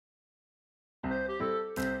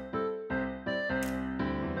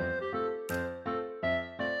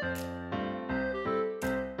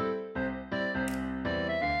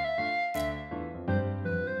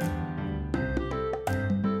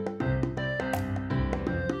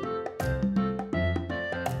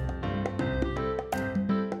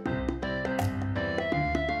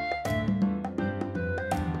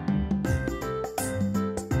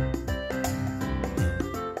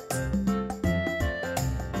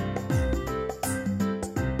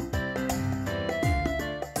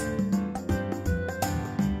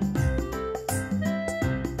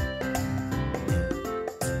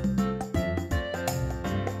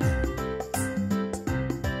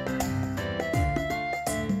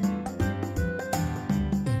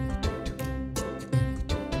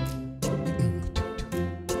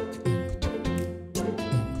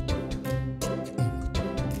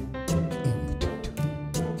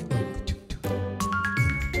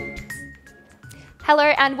Hello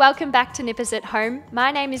and welcome back to Nippers at Home.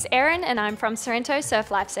 My name is Erin and I'm from Sorrento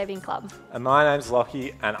Surf Lifesaving Club. And my name's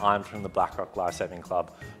Lockie and I'm from the Blackrock Lifesaving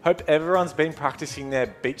Club. Hope everyone's been practicing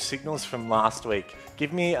their beach signals from last week.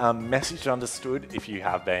 Give me a message understood if you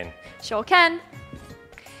have been. Sure can.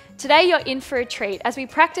 Today you're in for a treat as we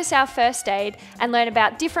practice our first aid and learn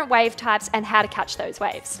about different wave types and how to catch those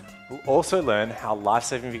waves. We'll also learn how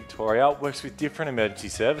Lifesaving Victoria works with different emergency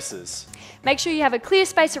services. Make sure you have a clear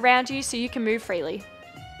space around you so you can move freely.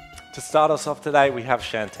 To start us off today, we have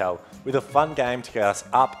Chantel with a fun game to get us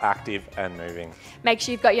up, active and moving. Make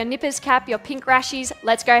sure you've got your nippers cap, your pink rashies.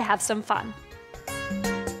 Let's go have some fun.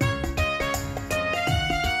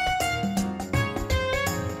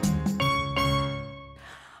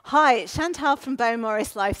 Hi, it's Chantal from Bow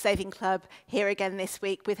Morris Lifesaving Club here again this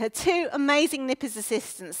week with her two amazing Nippers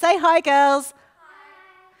assistants. Say hi, girls.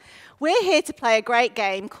 Hi. We're here to play a great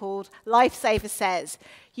game called Lifesaver Says.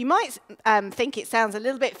 You might think it sounds a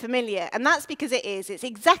little bit familiar, and that's because it is. It's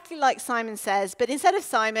exactly like Simon Says, but instead of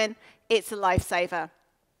Simon, it's a lifesaver.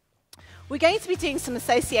 We're going to be doing some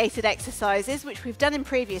associated exercises, which we've done in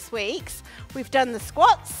previous weeks. We've done the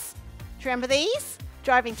squats. Do you remember these?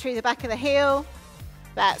 Driving through the back of the heel.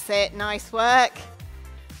 That's it, nice work.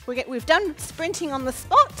 We've done sprinting on the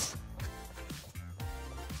spot.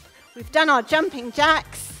 We've done our jumping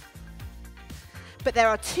jacks. But there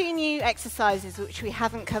are two new exercises which we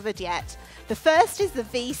haven't covered yet. The first is the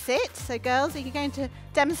V-sit. So girls, are you going to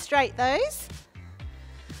demonstrate those?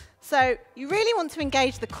 So you really want to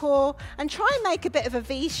engage the core and try and make a bit of a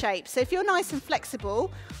V shape. So if you're nice and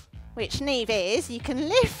flexible, which Neve is, you can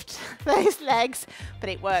lift those legs, but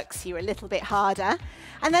it works you a little bit harder.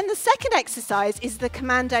 And then the second exercise is the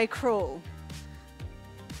commando crawl.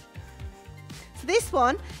 So this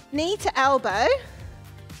one, knee to elbow,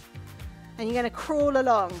 and you're going to crawl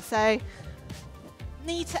along. So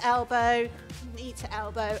knee to elbow,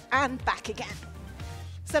 and back again.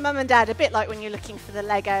 So mum and dad, a bit like when you're looking for the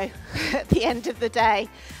Lego at the end of the day.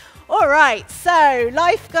 All right, so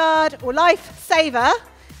lifeguard or lifesaver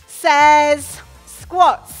says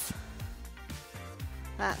squats.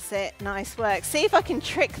 That's it, nice work. See if I can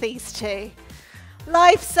trick these two.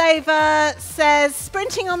 Lifesaver says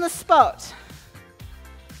sprinting on the spot.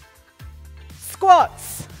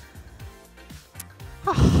 Squats.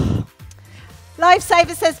 Oh.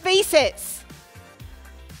 Lifesaver says V-sits.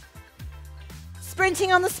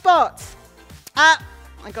 Sprinting on the spot. Ah,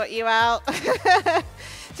 I got you out. Did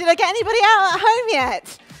I get anybody out at home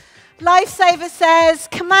yet? Lifesaver says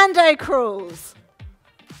commando crawls.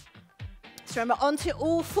 So remember, onto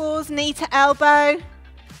all fours, knee to elbow.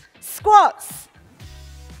 Squats.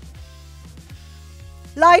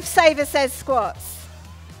 Lifesaver says squats.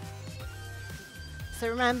 So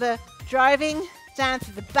remember, driving down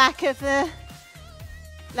to the back of the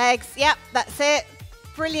legs. Yep, that's it.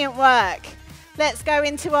 Brilliant work. Let's go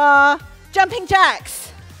into our jumping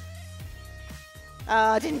jacks. Oh,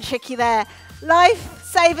 I didn't trick you there.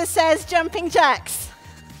 Lifesaver says jumping jacks.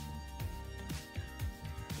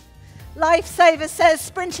 Lifesaver says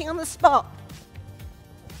sprinting on the spot.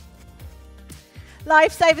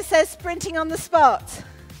 Lifesaver says sprinting on the spot.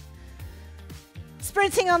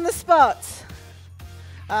 Sprinting on the spot.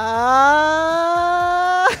 No,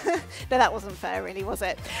 that wasn't fair really, was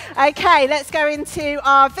it? Okay, let's go into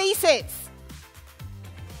our V-sits.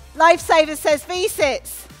 Lifesaver says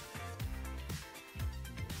V-sits.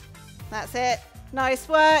 That's it. Nice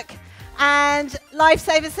work. And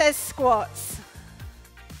Lifesaver says squats.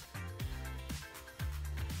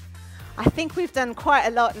 I think we've done quite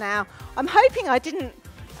a lot now. I'm hoping I didn't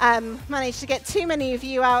manage to get too many of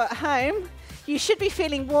you out at home. You should be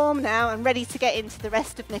feeling warm now and ready to get into the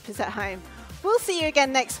rest of Nippers at Home. We'll see you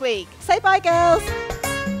again next week. Say bye, girls.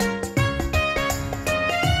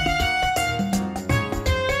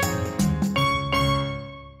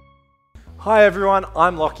 Hi everyone,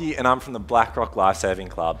 I'm Lockie and I'm from the Blackrock Lifesaving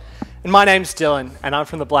Club. And my name's Dylan and I'm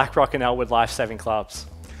from the Blackrock and Elwood Lifesaving Clubs.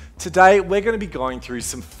 Today we're going to be going through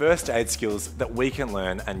some first aid skills that we can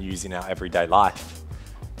learn and use in our everyday life.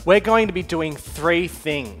 We're going to be doing three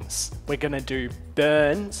things. We're going to do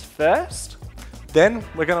burns first. Then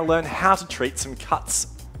we're going to learn how to treat some cuts.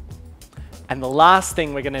 And the last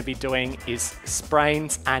thing we're going to be doing is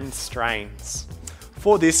sprains and strains.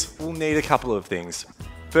 For this, we'll need a couple of things.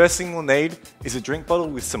 First thing we'll need is a drink bottle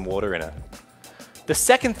with some water in it. The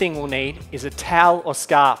second thing we'll need is a towel or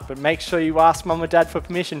scarf, but make sure you ask Mum or Dad for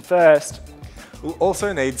permission first. We'll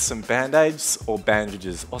also need some bandages or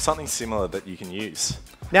bandages or something similar that you can use.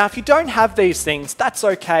 Now, if you don't have these things, that's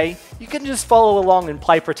okay. You can just follow along and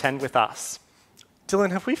play pretend with us.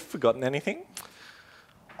 Dylan, have we forgotten anything?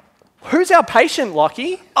 Who's our patient,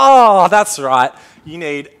 Lockie? Oh, that's right. You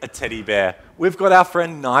need a teddy bear. We've got our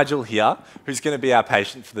friend Nigel here, who's going to be our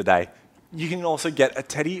patient for the day. You can also get a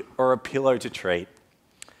teddy or a pillow to treat.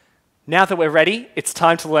 Now that we're ready, it's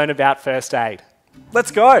time to learn about first aid.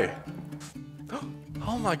 Let's go.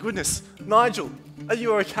 Oh my goodness. Nigel, are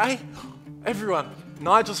you okay? Everyone,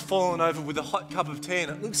 Nigel's fallen over with a hot cup of tea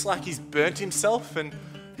and it looks like he's burnt himself and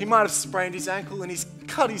he might have sprained his ankle and he's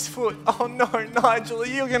cut his foot. Oh no, Nigel, are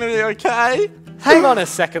you going to be okay? Hang on a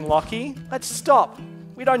second, Lockie. Let's stop.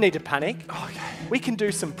 We don't need to panic. Okay. We can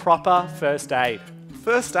do some proper first aid.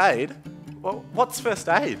 First aid? Well, what's first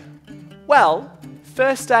aid? Well,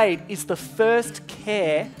 first aid is the first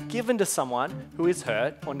care given to someone who is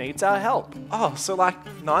hurt or needs our help. Oh, so like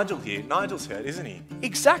Nigel here. Nigel's hurt, isn't he?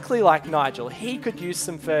 Exactly like Nigel, he could use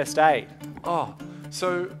some first aid. Oh,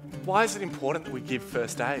 so why is it important that we give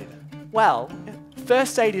first aid? Well,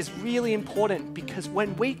 first aid is really important because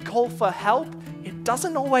when we call for help, it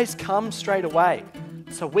doesn't always come straight away.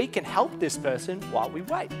 So we can help this person while we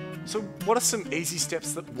wait. So what are some easy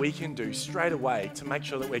steps that we can do straight away to make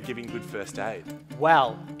sure that we're giving good first aid?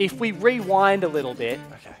 Well, if we rewind a little bit,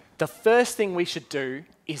 Okay. the first thing we should do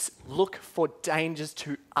is look for dangers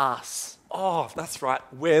to us. Oh, that's right.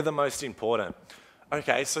 We're the most important.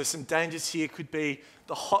 Okay, so some dangers here could be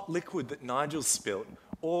the hot liquid that Nigel's spilt,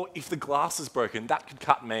 or if the glass is broken, that could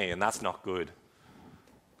cut me, and that's not good.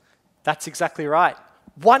 That's exactly right.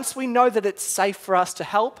 Once we know that it's safe for us to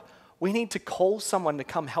help, we need to call someone to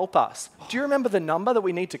come help us. Do you remember the number that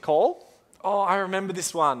we need to call? Oh, I remember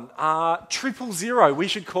this one. 000. We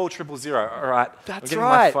should call 000. All right. That's I'm getting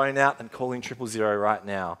right. my phone out and calling 000 right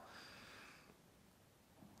now.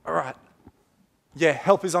 All right. Yeah,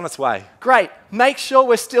 help is on its way. Great. Make sure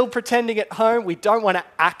we're still pretending at home. We don't want to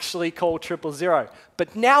actually call 000.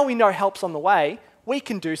 But now we know help's on the way, we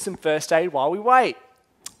can do some first aid while we wait.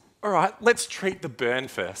 All right, let's treat the burn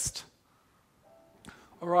first.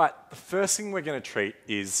 All right, the first thing we're going to treat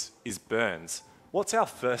is burns. What's our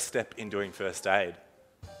first step in doing first aid?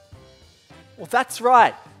 Well, that's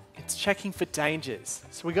right. It's checking for dangers.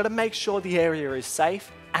 So we've got to make sure the area is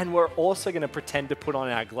safe, and we're also going to pretend to put on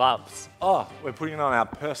our gloves. Oh, we're putting on our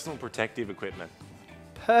personal protective equipment.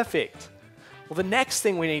 Perfect. Well, the next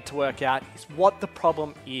thing we need to work out is what the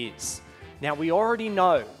problem is. Now, we already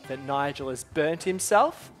know that Nigel has burnt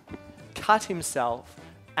himself, cut himself,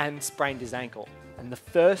 and sprained his ankle. And the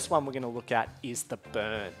first one we're going to look at is the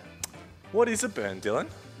burn. What is a burn, Dylan?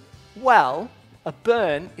 Well, a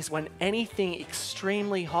burn is when anything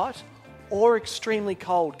extremely hot or extremely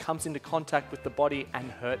cold comes into contact with the body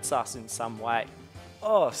and hurts us in some way.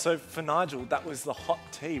 Oh, so for Nigel, that was the hot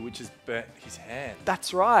tea which has burnt his hand.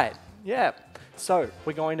 That's right, yeah. So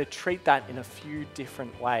we're going to treat that in a few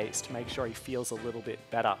different ways to make sure he feels a little bit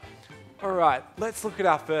better. All right, let's look at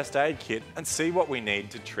our first aid kit and see what we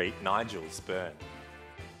need to treat Nigel's burn.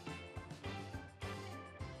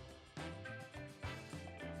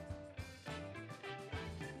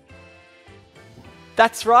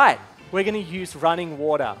 That's right, we're going to use running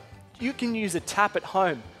water. You can use a tap at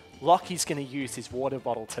home. Lockie's going to use his water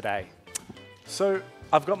bottle today. So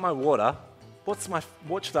I've got my water.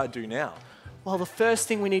 What should I do now? Well, the first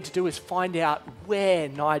thing we need to do is find out where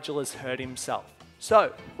Nigel has hurt himself.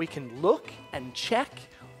 So we can look and check,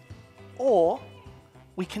 or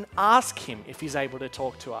we can ask him if he's able to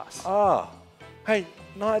talk to us. Ah, hey,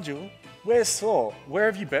 Nigel, where's sore? Where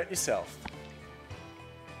have you burnt yourself?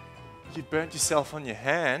 You burnt yourself on your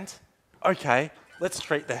hand? Okay, let's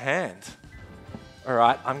treat the hand. All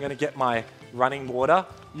right, I'm going to get my running water.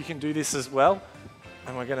 You can do this as well.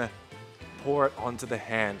 And we're going to pour it onto the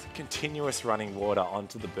hand. Continuous running water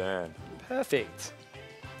onto the burn. Perfect.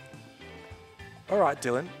 All right,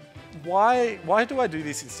 Dylan, why do I do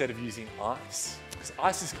this instead of using ice? Because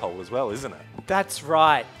ice is cold as well, isn't it? That's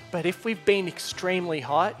right. But if we've been extremely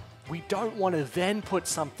hot, we don't want to then put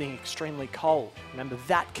something extremely cold. Remember,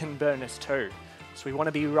 that can burn us too. So we want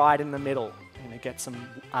to be right in the middle. We're going to get some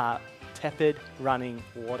tepid running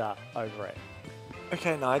water over it.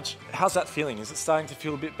 Okay, Nige, how's that feeling? Is it starting to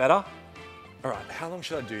feel a bit better? All right, how long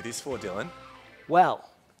should I do this for, Dylan? Well,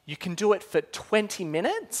 you can do it for 20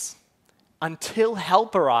 minutes until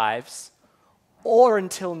help arrives or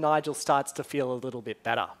until Nigel starts to feel a little bit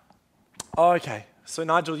better. Oh, okay, so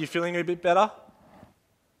Nigel, you feeling a bit better?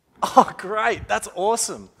 Oh, great, that's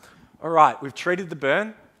awesome. All right, we've treated the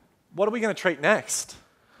burn. What are we going to treat next?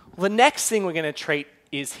 Well, the next thing we're going to treat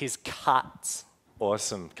is his cuts.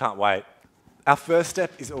 Awesome, can't wait. Our first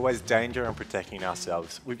step is always danger and protecting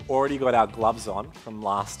ourselves. We've already got our gloves on from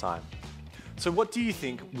last time. So what do you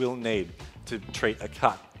think we'll need to treat a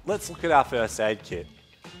cut? Let's look at our first aid kit.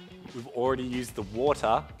 We've already used the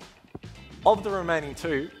water Of the remaining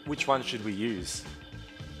two, which one should we use?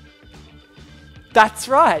 That's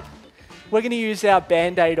right. We're going to use our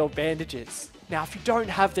Band-Aid or bandages. Now, if you don't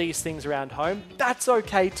have these things around home, that's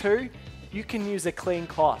okay too. You can use a clean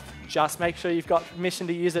cloth. Just make sure you've got permission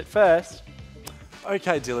to use it first.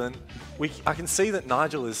 Okay, Dylan, I can see that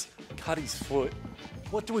Nigel has cut his foot.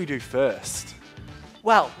 What do we do first?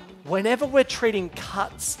 Well, whenever we're treating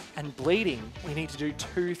cuts and bleeding, we need to do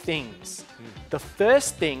two things. The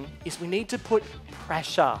first thing is we need to put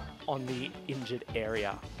pressure on the injured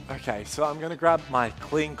area. Okay, so I'm going to grab my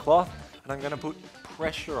clean cloth and I'm going to put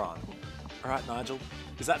pressure on. All right, Nigel,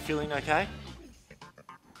 is that feeling okay?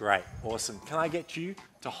 Great, awesome. Can I get you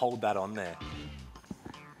to hold that on there?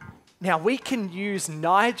 Now we can use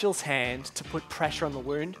Nigel's hand to put pressure on the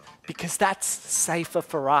wound because that's safer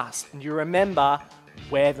for us. And you remember,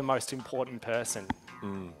 we're the most important person.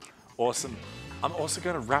 Awesome. I'm also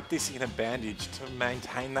going to wrap this in a bandage to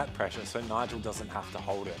maintain that pressure so Nigel doesn't have to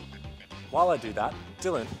hold it. While I do that,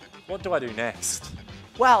 Dylan, what do I do next?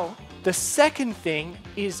 Well, the second thing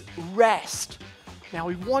is rest. Now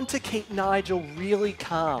we want to keep Nigel really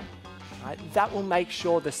calm. Right? That will make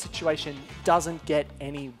sure the situation doesn't get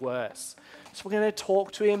any worse. So we're going to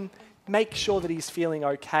talk to him, make sure that he's feeling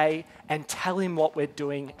okay, and tell him what we're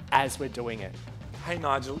doing as we're doing it. Hey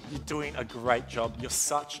Nigel, you're doing a great job. You're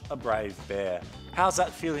such a brave bear. How's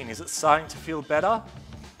that feeling? Is it starting to feel better?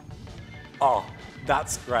 Oh,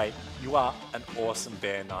 that's great. You are an awesome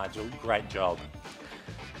bear, Nigel. Great job.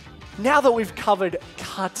 Now that we've covered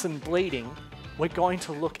cuts and bleeding, we're going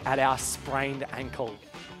to look at our sprained ankle.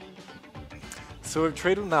 So we've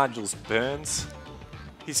treated Nigel's burns,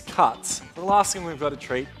 his cuts. The last thing we've got to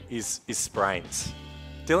treat is sprains.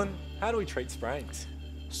 Dylan, how do we treat sprains?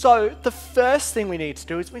 So the first thing we need to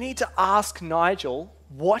do is we need to ask Nigel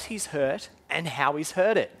what he's hurt and how he's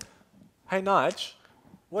hurt it. Hey Nige,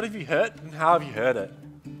 what have you hurt and how have you hurt it?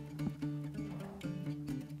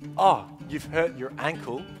 Oh, you've hurt your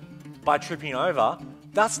ankle by tripping over?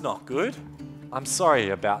 That's not good. I'm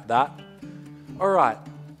sorry about that. All right,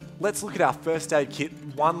 let's look at our first aid kit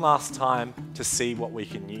one last time to see what we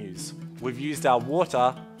can use. We've used our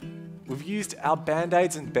water, we've used our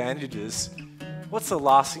band-aids and bandages. What's the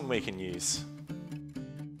last thing we can use?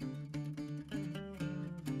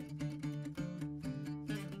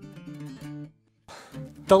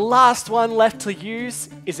 The last one left to use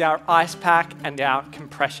is our ice pack and our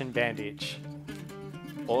compression bandage.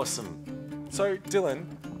 Awesome. So Dylan,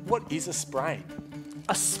 what is a sprain?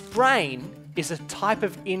 A sprain is a type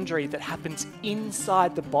of injury that happens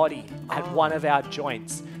inside the body at one of our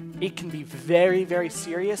joints. It can be very, very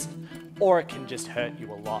serious, or it can just hurt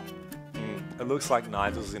you a lot. It looks like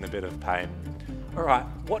Nigel's in a bit of pain. All right,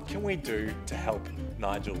 what can we do to help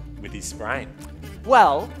Nigel with his sprain?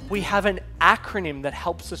 Well, we have an acronym that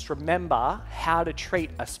helps us remember how to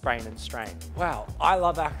treat a sprain and strain. Wow, I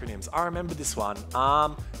love acronyms. I remember this one.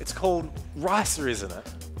 It's called RICER, isn't it?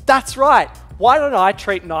 That's right. Why don't I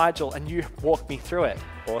treat Nigel and you walk me through it?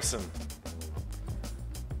 Awesome.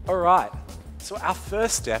 All right, so our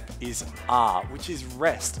first step is R, which is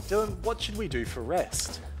rest. Dylan, what should we do for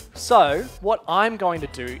rest? So what I'm going to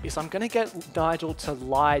do is I'm going to get Nigel to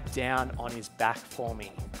lie down on his back for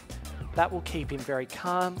me. That will keep him very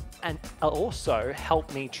calm and also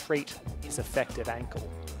help me treat his affected ankle.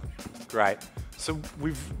 Great. So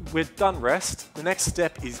we've done rest. The next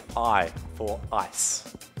step is I for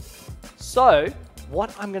ice. So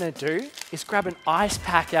what I'm going to do is grab an ice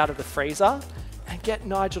pack out of the freezer and get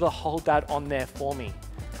Nigel to hold that on there for me.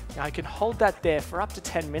 Now I can hold that there for up to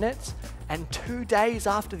 10 minutes and 2 days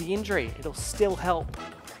after the injury, it'll still help.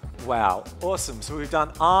 Wow, awesome. So we've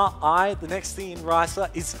done R, I. The next thing in RICER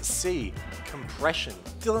is C, compression.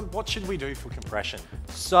 Dylan, what should we do for compression?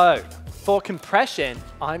 So for compression,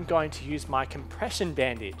 I'm going to use my compression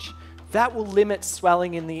bandage. That will limit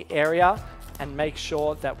swelling in the area and make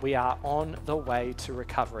sure that we are on the way to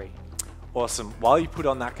recovery. Awesome. While you put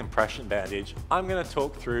on that compression bandage, I'm going to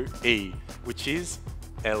talk through E, which is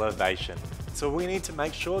elevation. So we need to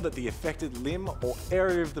make sure that the affected limb or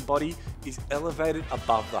area of the body is elevated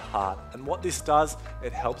above the heart. And what this does,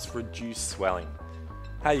 it helps reduce swelling.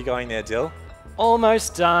 How are you going there, Dill?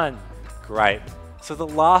 Almost done. Great. So the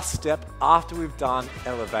last step after we've done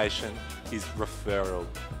elevation is referral.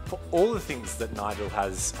 For all the things that Nigel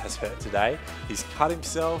has hurt today, he's cut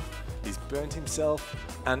himself, he's burnt himself,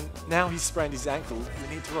 and now he's sprained his ankle,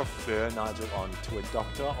 we need to refer Nigel on to a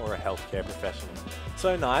doctor or a healthcare professional.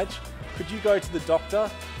 So Nige, could you go to the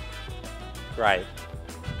doctor? Great.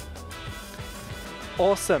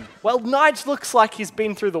 Awesome. Well, Nige looks like he's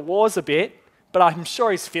been through the wars a bit, but I'm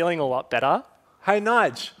sure he's feeling a lot better. Hey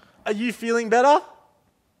Nige, are you feeling better?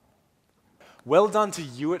 Well done to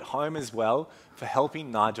you at home as well for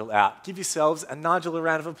helping Nigel out. Give yourselves and Nigel a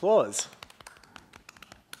round of applause.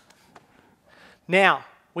 Now,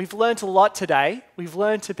 we've learnt a lot today. We've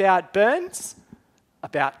learnt about burns,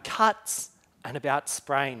 about cuts, and about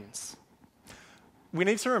sprains. We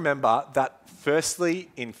need to remember that firstly,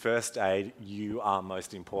 in first aid, you are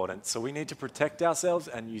most important. So we need to protect ourselves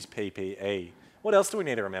and use PPE. What else do we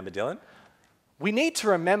need to remember, Dylan? We need to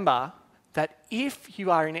remember that if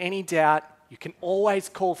you are in any doubt, you can always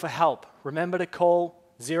call for help. Remember to call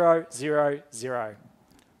 000.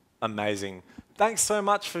 Amazing. Thanks so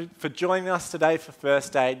much for joining us today for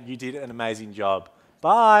First Aid. You did an amazing job.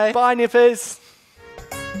 Bye. Bye, nippers.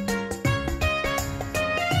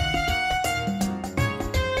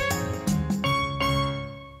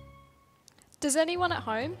 Does anyone at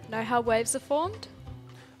home know how waves are formed?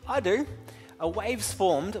 I do. A wave's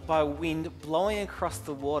formed by wind blowing across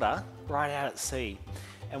the water right out at sea.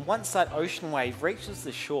 And once that ocean wave reaches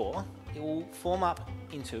the shore, it will form up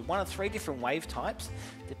into one of 3 different wave types,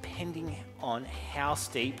 depending on how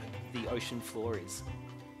steep the ocean floor is.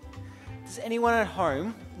 Does anyone at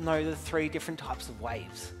home know the 3 different types of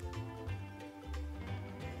waves?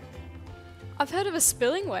 I've heard of a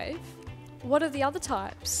spilling wave. What are the other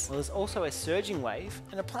types? Well, there's also a surging wave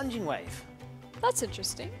and a plunging wave. That's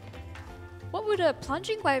interesting. What would a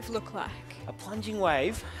plunging wave look like? A plunging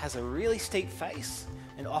wave has a really steep face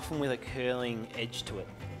and often with a curling edge to it.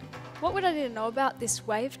 What would I need to know about this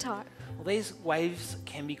wave type? Well, these waves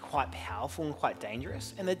can be quite powerful and quite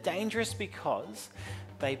dangerous, and they're dangerous because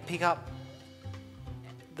they pick up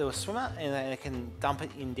the swimmer and they can dump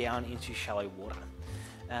it down into shallow water.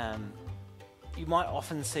 You might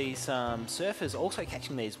often see some surfers also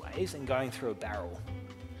catching these waves and going through a barrel.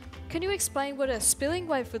 Can you explain what a spilling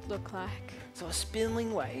wave would look like? So a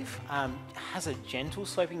spilling wave has a gentle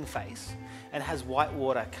sloping face and has white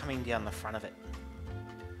water coming down the front of it.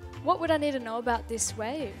 What would I need to know about this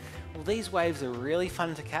wave? Well, these waves are really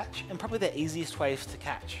fun to catch and probably the easiest waves to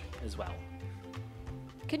catch as well.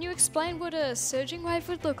 Can you explain what a surging wave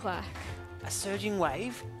would look like? A surging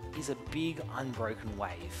wave is a big unbroken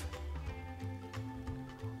wave.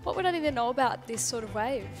 What would I need to know about this sort of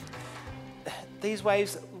wave? These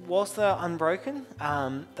waves, whilst they're unbroken,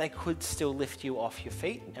 they could still lift you off your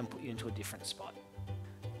feet and put you into a different spot.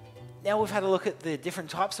 Now we've had a look at the different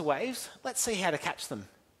types of waves, let's see how to catch them.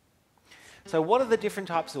 So what are the different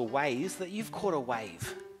types of ways that you've caught a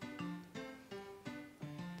wave?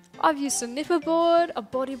 I've used a nipper board, a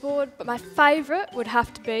bodyboard, but my favourite would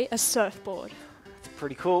have to be a surfboard. It's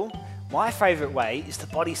pretty cool. My favourite way is to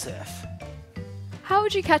body surf. How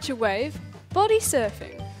would you catch a wave body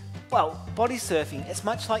surfing? Well, body surfing, it's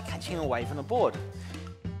much like catching a wave on a board.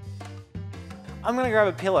 I'm going to grab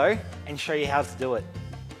a pillow and show you how to do it.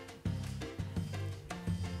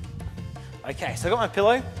 Okay, so I've got my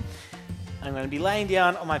pillow. I'm going to be laying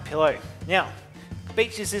down on my pillow. Now, the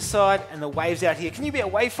beach is this side and the wave's out here. Can you be a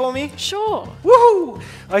wave for me? Sure. Woohoo!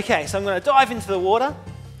 Okay, so I'm going to dive into the water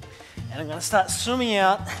and I'm going to start swimming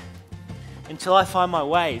out until I find my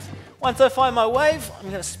wave. Once I find my wave, I'm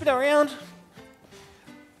going to spin around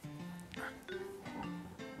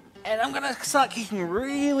and I'm going to start kicking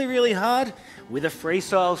really, really hard with a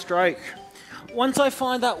freestyle stroke. Once I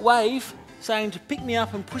find that wave starting to pick me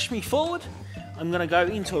up and push me forward, I'm going to go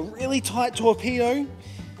into a really tight torpedo,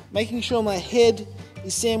 making sure my head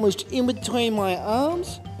is sandwiched in between my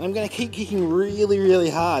arms. I'm going to keep kicking really, really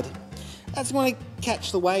hard. That's going to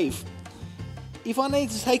catch the wave. If I need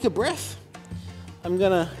to take a breath, I'm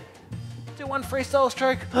going to do one freestyle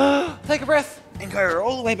stroke, take a breath, and go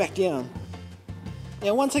all the way back down.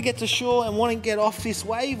 Now, once I get to shore and want to get off this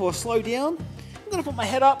wave or slow down, I'm going to put my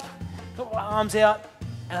head up, put my arms out,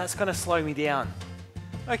 and that's going to slow me down.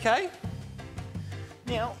 Okay?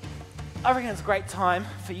 Now, I reckon it's a great time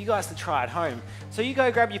for you guys to try at home. So you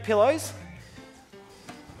go grab your pillows.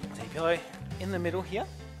 Take your pillow in the middle here.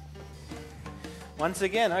 Once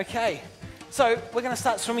again, okay. So we're going to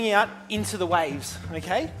start swimming out into the waves,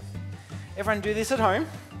 okay? Everyone do this at home.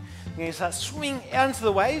 You're going to start swimming out into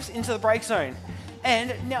the waves, into the break zone.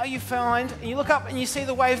 And now you find, and you look up and you see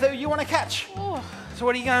the wave that you want to catch. Oh. So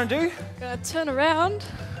what are you going to do? Gonna turn around.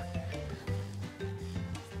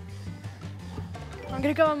 I'm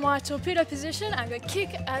gonna go in my torpedo position. I'm gonna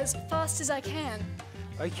kick as fast as I can.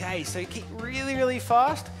 Okay, so kick really, really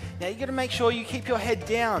fast. Now you got to make sure you keep your head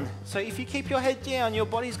down. So if you keep your head down, your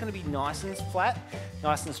body's going to be nice and flat,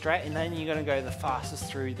 nice and straight, and then you're going to go the fastest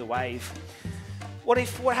through the wave. What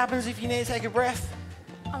happens if you need to take a breath?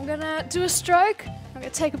 I'm gonna do a stroke. I'm gonna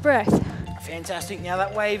take a breath. Fantastic. Now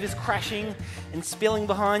that wave is crashing and spilling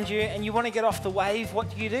behind you, and you want to get off the wave.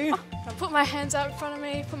 What do? I'm I put my hands out in front of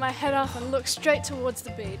me, put my head up and look straight towards the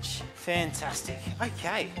beach. Fantastic.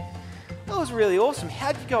 Okay. That was really awesome.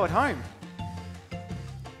 How'd you go at home?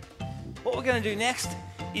 What we're going to do next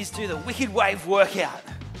is do the Wicked Wave workout.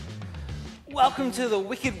 Welcome to the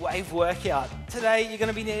Wicked Wave workout. Today you're going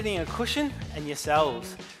to be needing a cushion and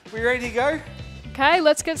yourselves. We ready to go? Okay,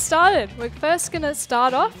 let's get started. We're first going to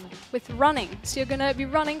start off with running. So you're going to be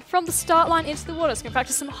running from the start line into the water. So you're going to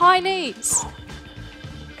practice some high knees.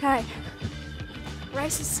 Okay.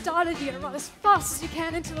 Race has started. You're going to run as fast as you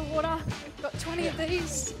can into the water. Got 20 of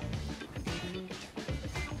these.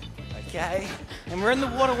 Okay. And we're in the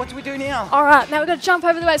water. What do we do now? All right, now we're going to jump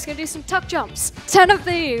over the waves. We're going to do some tuck jumps. 10 of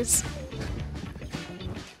these.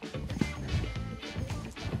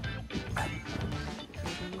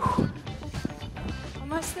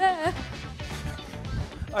 Almost there.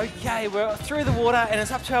 Okay, we're through the water and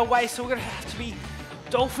it's up to our waist, so we're going to have to be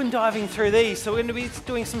dolphin diving through these. So we're going to be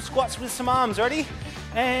doing some squats with some arms. Ready?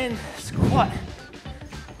 And squat.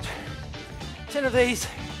 10 of these.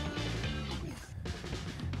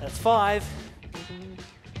 That's 5.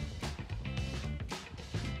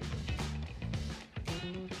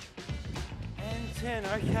 And 10.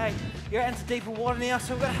 Okay, you're into deeper water now,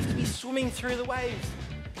 so we're going to have to be swimming through the waves.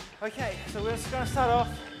 Okay, so we're just going to start off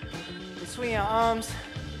with swinging our arms.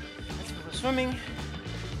 That's what we're swimming.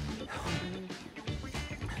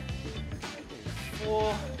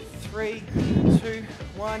 4, 3, 2,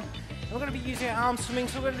 1. And we're going to be using our arms swimming,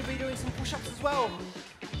 so we're going to be doing some push-ups as well.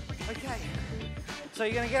 Okay, so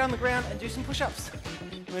you're going to get on the ground and do some push-ups.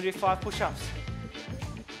 We're going to do 5 push-ups.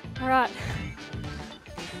 All right.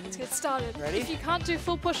 Let's get started. Ready? If you can't do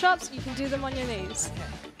full push-ups, you can do them on your knees.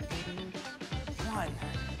 Okay. 1,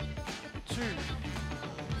 2,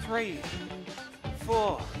 3,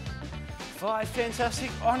 4, 5.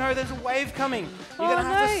 Fantastic. Oh no, there's a wave coming. You're going to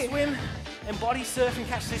have to swim and body surf and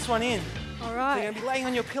catch this one in. All So right. you're going to be laying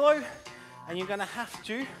on your pillow and you're going to have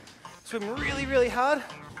to swim really, really hard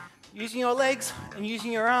using your legs and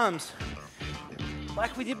using your arms.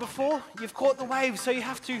 Like we did before, you've caught the wave, so you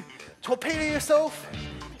have to torpedo yourself,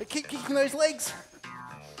 but keep kicking those legs.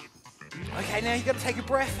 Okay, now you've got to take a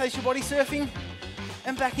breath as you're body surfing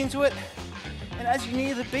and back into it. And as you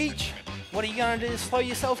near the beach, what are you going to do to slow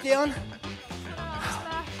yourself down?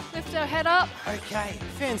 Lift our head up. Okay,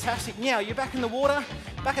 fantastic. Now you're back in the water,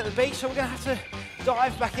 back at the beach, so we're going to have to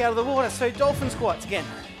dive back out of the water. So dolphin squats again.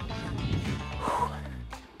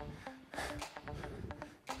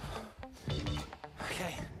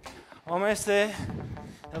 Okay, almost there.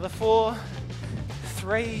 Another 4,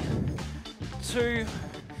 3, 2,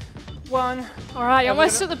 1. All right, you're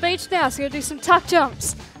almost at the beach now, so you're going to do some tuck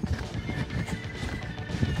jumps.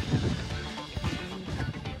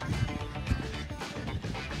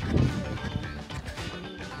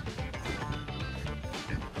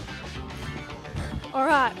 All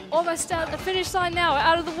right, almost out at the finish line now. We're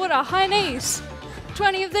out of the water. High knees.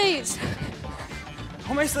 20 of these.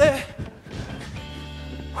 Almost there.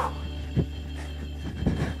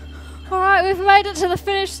 All right, we've made it to the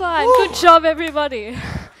finish line. Good job, everybody.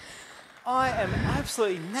 I am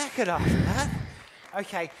absolutely knackered after that.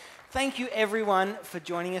 Okay, thank you everyone for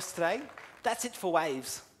joining us today. That's it for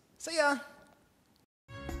Waves. See ya.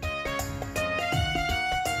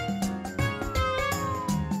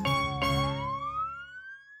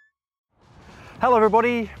 Hello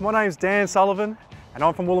everybody, my name's Dan Sullivan and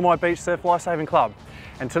I'm from Woolamai Beach Surf Lifesaving Club.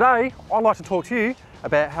 And today I'd like to talk to you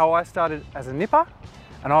about how I started as a nipper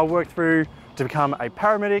and I worked through to become a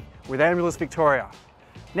paramedic with Ambulance Victoria.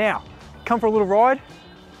 Now, come for a little ride,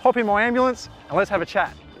 hop in my ambulance and let's have a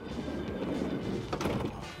chat.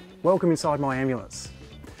 Welcome inside my ambulance.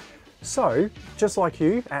 So, just like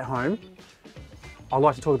you at home, I'd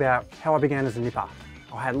like to talk about how I began as a nipper.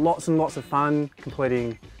 I had lots and lots of fun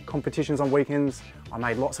completing competitions on weekends. I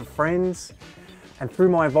made lots of friends, and through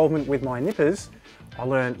my involvement with my nippers, I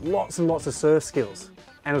learned lots and lots of surf skills.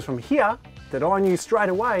 And it was from here that I knew straight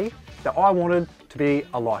away that I wanted to be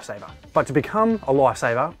a lifesaver. But to become a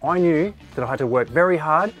lifesaver, I knew that I had to work very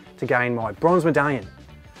hard to gain my bronze medallion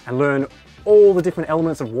and learn all the different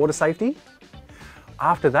elements of water safety.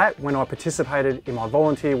 After that, when I participated in my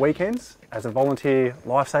volunteer weekends as a volunteer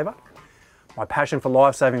lifesaver, my passion for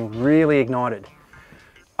lifesaving really ignited.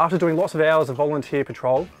 After doing lots of hours of volunteer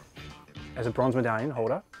patrol as a bronze medallion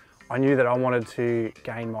holder, I knew that I wanted to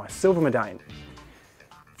gain my silver medallion.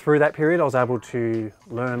 Through that period, I was able to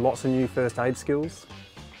learn lots of new first aid skills.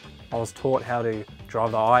 I was taught how to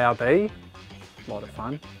drive the IRB, a lot of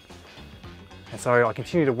fun. And so I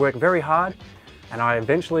continued to work very hard and I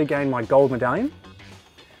eventually gained my gold medallion.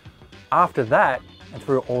 After that, and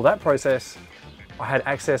through all that process, I had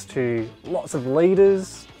access to lots of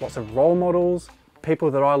leaders lots of role models,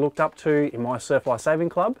 people that I looked up to in my surf life saving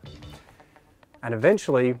club. And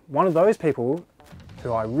eventually, one of those people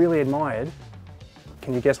who I really admired,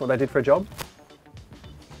 can you guess what they did for a job?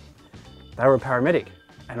 They were a paramedic.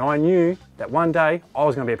 And I knew that one day I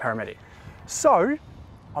was going to be a paramedic. So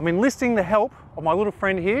I'm enlisting the help of my little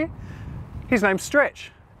friend here. His name's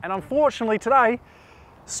Stretch. And unfortunately today,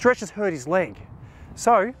 Stretch has hurt his leg.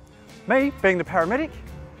 So me, being the paramedic,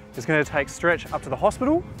 is going to take Stretch up to the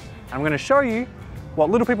hospital. And I'm going to show you what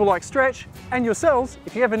little people like Stretch and yourselves,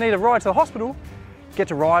 if you ever need a ride to the hospital, get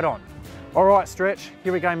to ride on. All right, Stretch,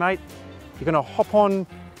 here we go, mate. You're going to hop on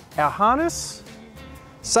our harness.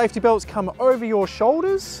 Safety belts come over your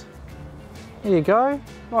shoulders. There you go,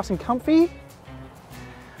 nice and comfy.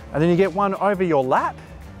 And then you get one over your lap.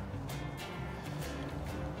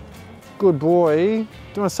 Good boy,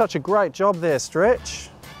 doing such a great job there, Stretch.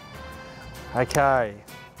 Okay,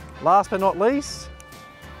 last but not least,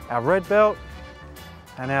 our red belt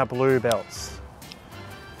and our blue belts.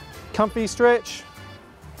 Comfy, Stretch.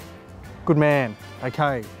 Good man.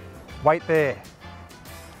 Okay, wait there.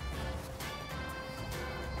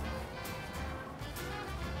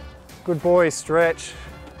 Good boy, Stretch.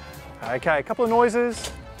 Okay, a couple of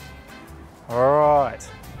noises. All right.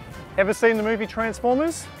 Ever seen the movie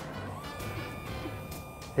Transformers?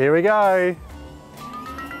 Here we go.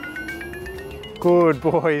 Good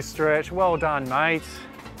boy, Stretch. Well done, mate.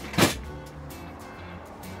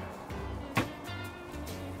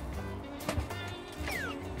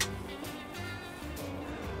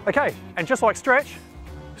 Okay, and just like Stretch,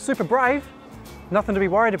 super brave, nothing to be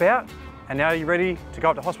worried about, and now you're ready to go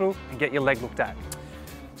up to hospital and get your leg looked at.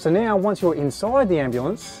 So now, once you're inside the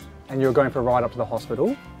ambulance and you're going for a ride up to the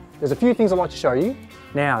hospital, there's a few things I'd like to show you.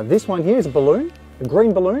 Now, this one here is a balloon, a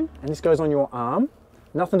green balloon, and this goes on your arm.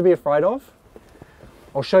 Nothing to be afraid of.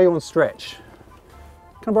 I'll show you on Stretch.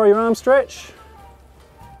 Can I borrow your arm, Stretch?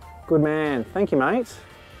 Good man, thank you, mate.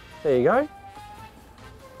 There you go.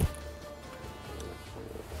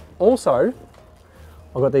 Also,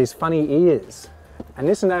 I've got these funny ears, and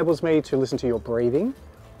this enables me to listen to your breathing,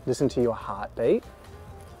 listen to your heartbeat.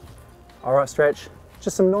 All right, Stretch,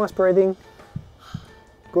 just some nice breathing.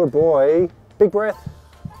 Good boy. Big breath.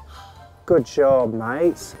 Good job,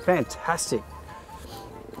 mate. Fantastic.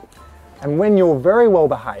 And when you're very well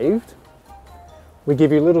behaved, we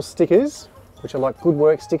give you little stickers, which are like good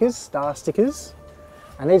work stickers, star stickers,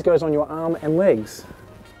 and these goes on your arm and legs.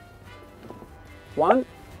 1,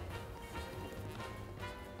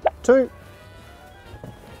 2,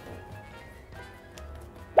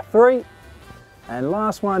 3, and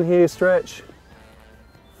last one here, Stretch,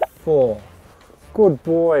 4. Good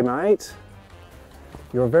boy, mate.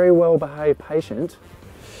 You're a very well behaved patient.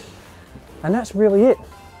 And that's really it.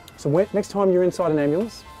 So next time you're inside an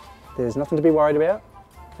ambulance, there's nothing to be worried about.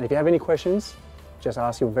 And if you have any questions, just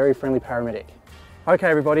ask your very friendly paramedic. Okay,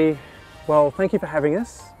 everybody. Well, thank you for having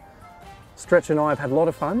us. Stretch and I have had a lot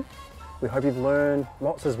of fun. We hope you've learned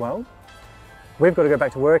lots as well. We've got to go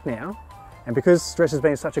back to work now. And because Stretch has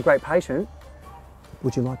been such a great patient,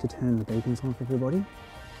 would you like to turn the beacons on for everybody?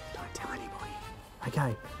 Don't tell anybody.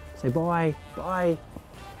 Okay, say bye, bye.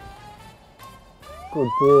 Good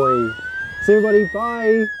boy. See everybody,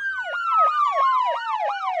 bye.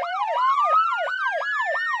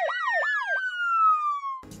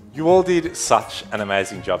 You all did such an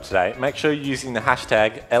amazing job today. Make sure you're using the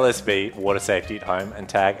hashtag LSB Water Safety at Home and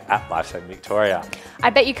tag @LifesavingVictoria. I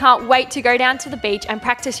bet you can't wait to go down to the beach and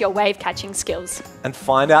practice your wave catching skills. And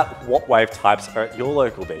find out what wave types are at your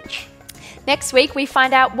local beach. Next week, we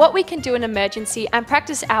find out what we can do in emergency and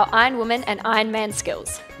practice our Iron Woman and Iron Man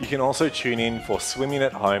skills. You can also tune in for Swimming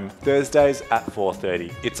at Home Thursdays at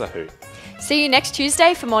 4:30. It's a hoot. See you next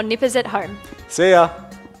Tuesday for more Nippers at Home. See ya!